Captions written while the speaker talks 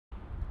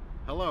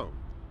Hello,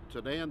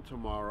 today and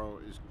tomorrow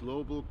is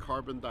Global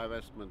Carbon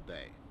Divestment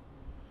Day.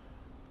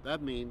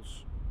 That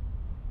means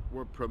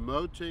we're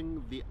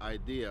promoting the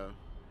idea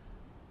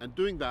and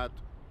doing that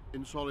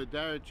in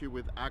solidarity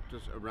with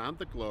actors around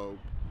the globe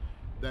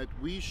that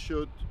we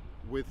should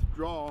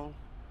withdraw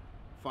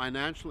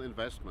financial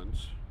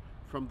investments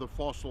from the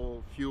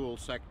fossil fuel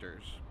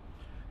sectors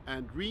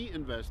and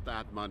reinvest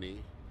that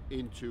money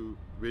into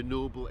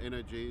renewable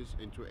energies,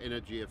 into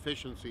energy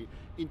efficiency,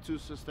 into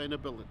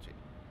sustainability.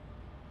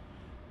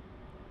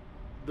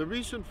 The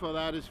reason for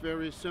that is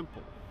very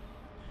simple.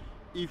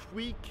 If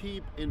we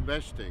keep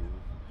investing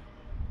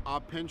our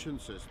pension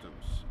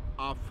systems,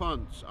 our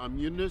funds, our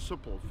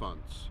municipal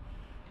funds,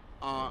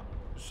 our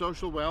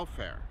social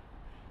welfare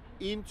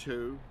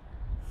into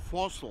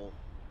fossil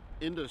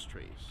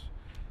industries,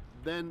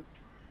 then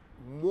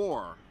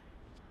more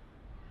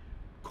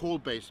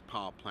coal-based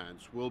power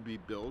plants will be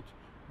built,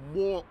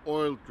 more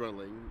oil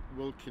drilling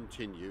will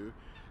continue,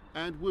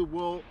 and we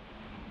will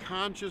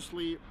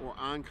consciously or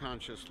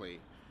unconsciously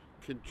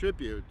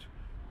contribute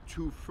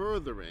to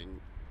furthering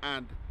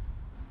and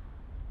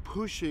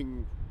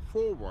pushing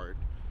forward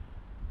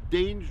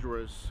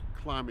dangerous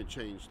climate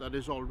change that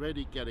is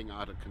already getting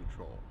out of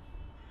control.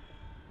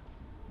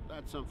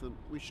 That's something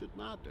we should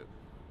not do.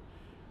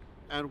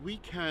 And we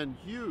can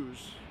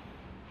use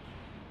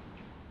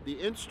the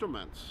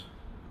instruments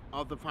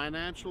of the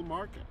financial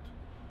market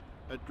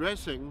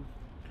addressing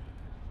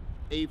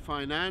a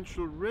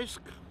financial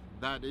risk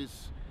that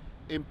is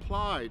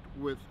implied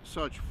with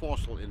such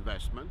fossil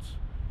investments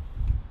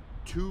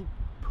to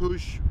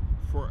push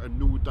for a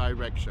new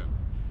direction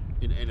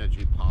in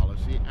energy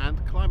policy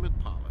and climate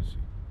policy.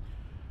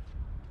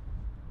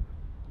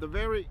 The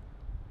very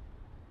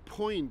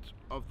point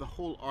of the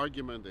whole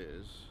argument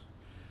is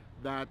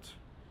that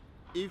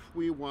if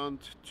we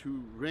want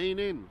to rein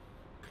in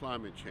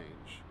climate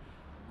change,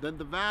 then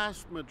the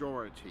vast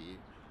majority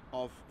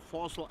of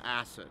fossil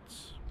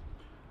assets,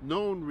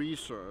 known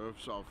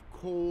reserves of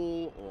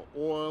coal or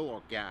oil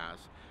or gas,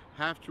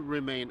 have to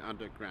remain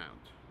underground.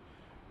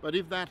 But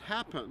if that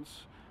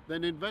happens,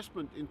 then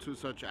investment into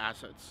such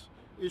assets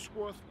is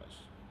worthless.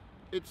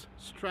 It's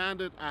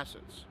stranded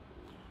assets.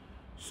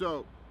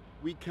 So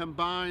we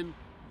combine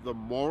the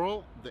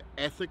moral, the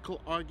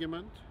ethical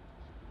argument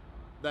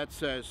that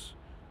says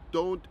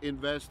don't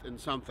invest in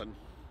something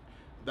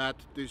that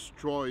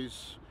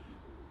destroys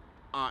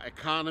our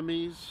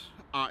economies,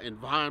 our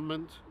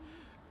environment,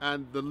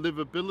 and the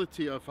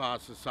livability of our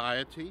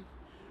society.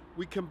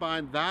 We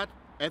combine that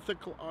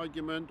ethical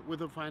argument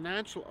with a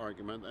financial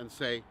argument and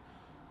say,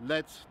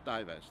 let's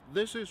divest.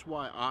 This is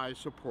why I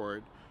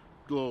support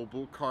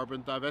Global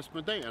Carbon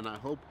Divestment Day, and I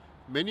hope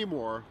many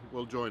more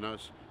will join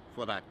us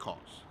for that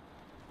cause.